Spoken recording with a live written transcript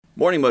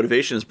Morning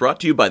Motivation is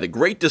brought to you by The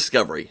Great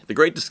Discovery. The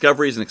Great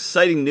Discovery is an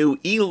exciting new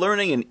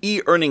e-learning and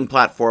e-earning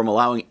platform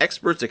allowing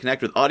experts to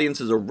connect with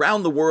audiences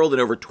around the world in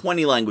over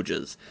 20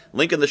 languages.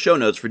 Link in the show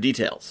notes for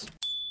details.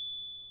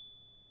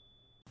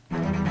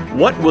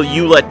 What will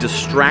you let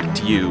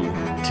distract you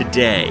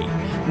today?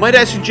 Might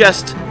I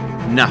suggest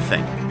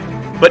nothing?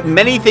 But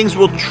many things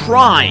will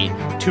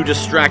try to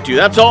distract you.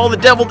 That's all the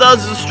devil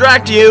does is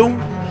distract you.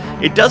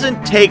 It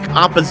doesn't take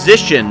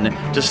opposition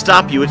to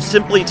stop you. It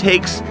simply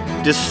takes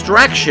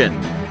distraction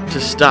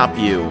to stop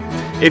you.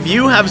 If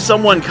you have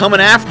someone coming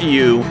after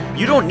you,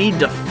 you don't need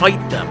to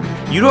fight them.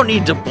 You don't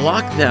need to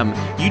block them.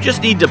 You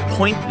just need to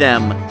point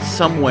them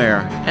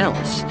somewhere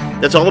else.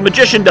 That's all the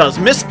magician does.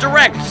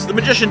 Misdirects. The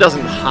magician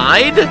doesn't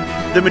hide.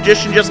 The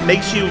magician just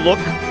makes you look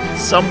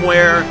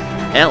somewhere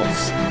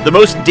else. The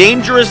most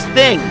dangerous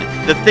thing,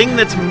 the thing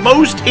that's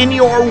most in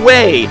your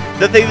way,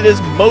 the thing that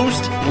is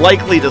most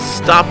likely to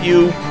stop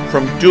you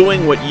from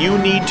doing what you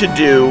need to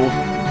do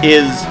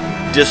is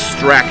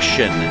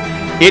distraction.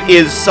 It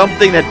is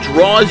something that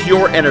draws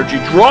your energy,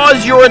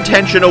 draws your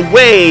attention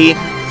away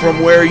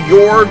from where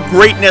your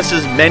greatness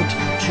is meant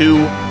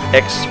to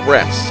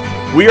express.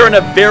 We are in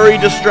a very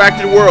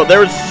distracted world.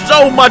 There is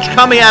so much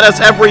coming at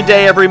us every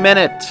day, every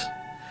minute.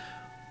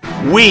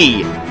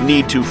 We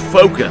need to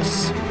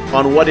focus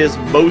on what is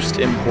most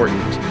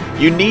important.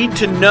 You need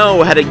to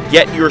know how to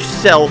get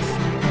yourself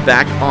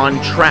back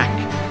on track.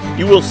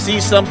 You will see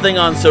something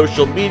on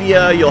social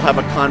media, you'll have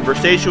a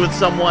conversation with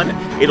someone,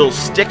 it'll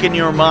stick in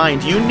your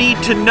mind. You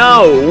need to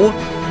know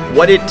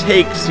what it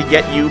takes to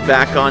get you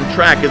back on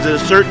track. Is it a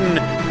certain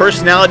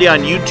personality on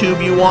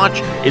YouTube you watch?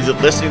 Is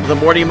it listening to the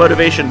Morning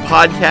Motivation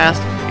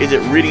podcast? Is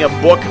it reading a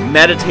book,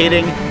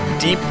 meditating,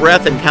 deep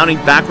breath, and counting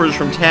backwards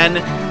from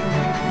 10?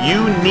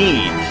 You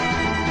need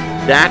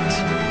that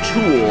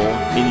tool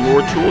in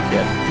your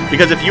toolkit.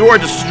 Because if you are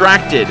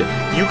distracted,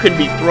 you can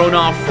be thrown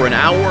off for an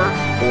hour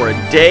or a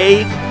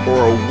day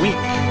or a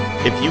week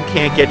if you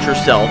can't get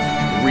yourself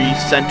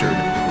re-centered,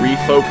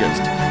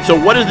 refocused. So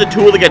what is the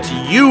tool that gets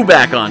you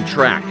back on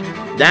track?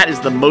 That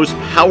is the most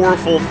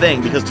powerful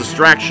thing, because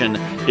distraction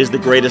is the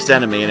greatest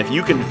enemy. And if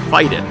you can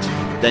fight it,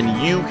 then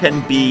you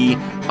can be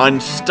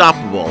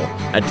unstoppable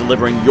at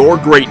delivering your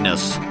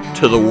greatness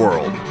to the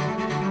world.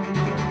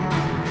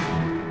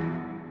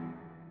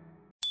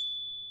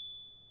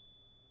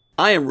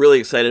 I am really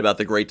excited about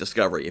The Great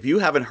Discovery. If you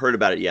haven't heard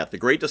about it yet, The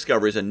Great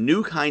Discovery is a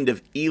new kind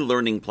of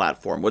e-learning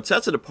platform. What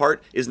sets it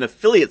apart is an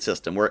affiliate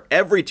system where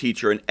every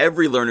teacher and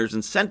every learner is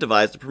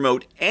incentivized to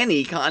promote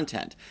any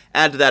content.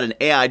 Add to that an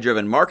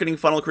AI-driven marketing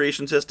funnel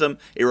creation system,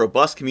 a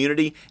robust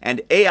community,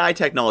 and AI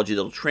technology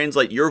that will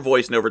translate your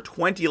voice in over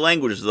 20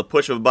 languages with the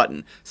push of a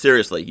button.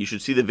 Seriously, you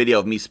should see the video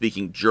of me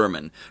speaking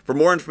German. For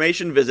more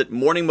information, visit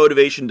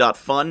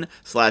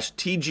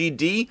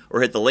morningmotivation.fun/TGD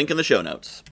or hit the link in the show notes.